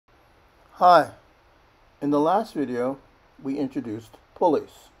Hi, in the last video we introduced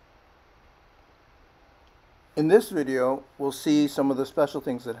pulleys. In this video we'll see some of the special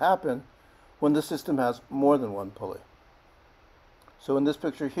things that happen when the system has more than one pulley. So in this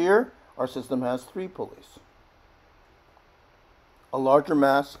picture here, our system has 3 pulleys. A larger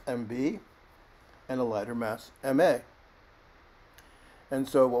mass MB and a lighter mass MA. And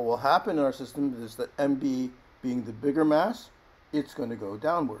so what will happen in our system is that MB being the bigger mass, it's going to go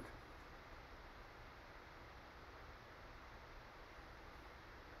downward.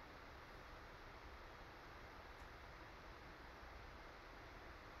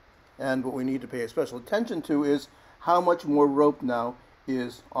 And what we need to pay special attention to is how much more rope now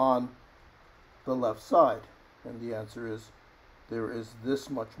is on the left side. And the answer is there is this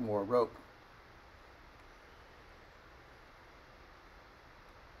much more rope.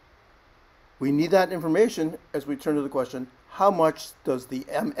 We need that information as we turn to the question, how much does the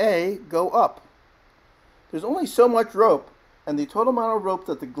MA go up? There's only so much rope, and the total amount of rope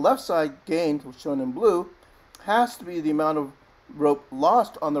that the left side gained, shown in blue, has to be the amount of rope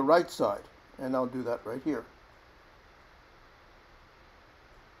lost on the right side. And I'll do that right here.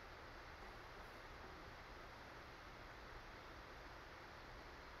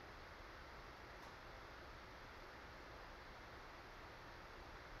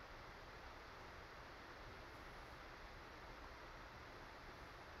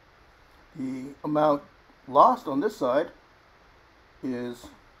 The amount lost on this side is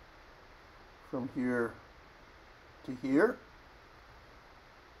from here to here,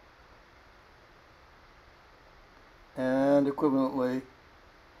 and equivalently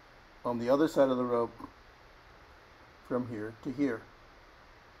on the other side of the rope from here to here.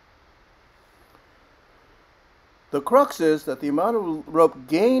 The crux is that the amount of rope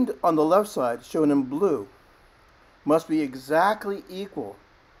gained on the left side, shown in blue, must be exactly equal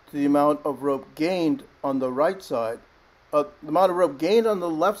to the amount of rope gained on the right side. The amount of rope gained on the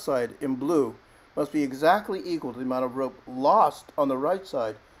left side in blue must be exactly equal to the amount of rope lost on the right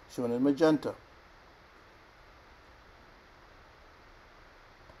side, shown in magenta.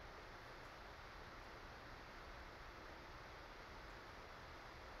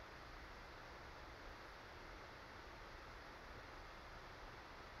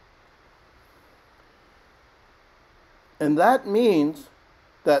 And that means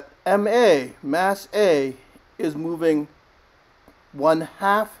that MA, mass A, is moving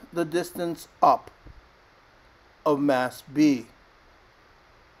 1/2 the distance up of mass B.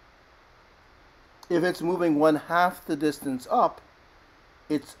 If it's moving 1/2 the distance up,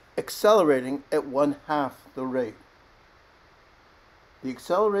 it's accelerating at 1/2 the rate. The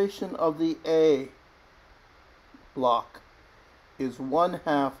acceleration of the A block is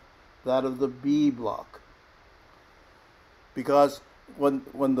 1/2 that of the B block. Because when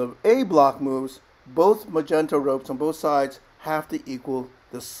the A block moves, both magenta ropes on both sides have to equal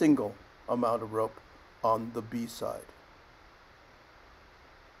the single amount of rope on the B side.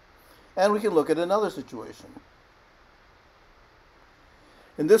 And we can look at another situation.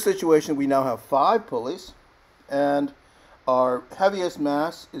 In this situation, we now have 5 pulleys, and our heaviest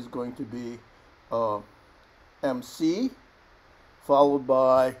mass is going to be MC, followed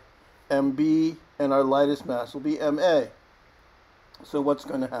by MB, and our lightest mass will be MA. So what's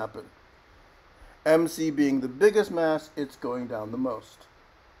going to happen? MC being the biggest mass, it's going down the most.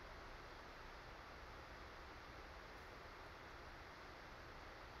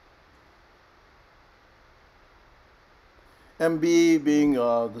 MB being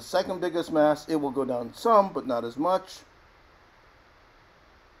the second biggest mass, it will go down some, but not as much.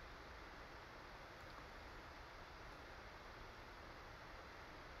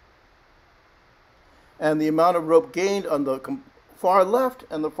 And the amount of rope gained on the far left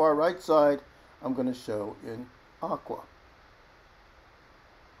and the far right side, I'm going to show in aqua.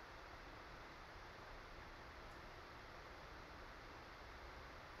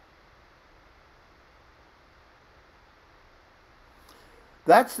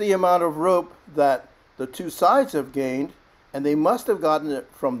 That's the amount of rope that the 2 sides have gained, and they must have gotten it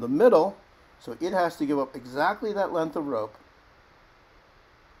from the middle, so it has to give up exactly that length of rope.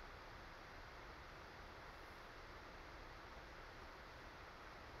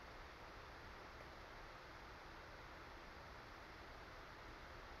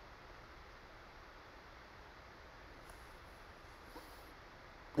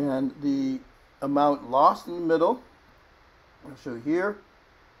 And the amount lost in the middle, I'll show here,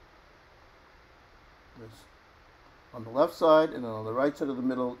 is on the left side, and then on the right side of the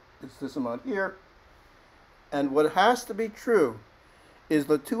middle is this amount here. And what has to be true is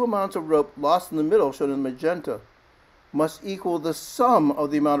the 2 amounts of rope lost in the middle, shown in magenta, must equal the sum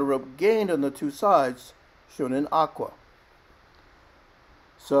of the amount of rope gained on the two sides, shown in aqua.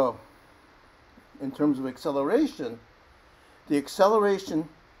 So, in terms of acceleration, the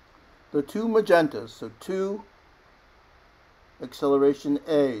two magentas, so two acceleration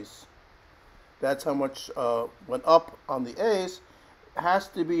A's, that's how much went up on the A's, has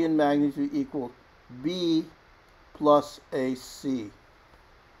to be in magnitude equal B plus AC.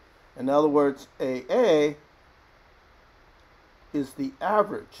 In other words, AA is the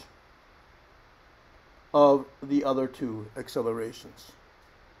average of the other two accelerations.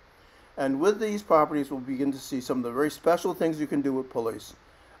 And with these properties, we'll begin to see some of the very special things you can do with pulleys,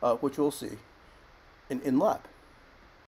 which we'll see in lab.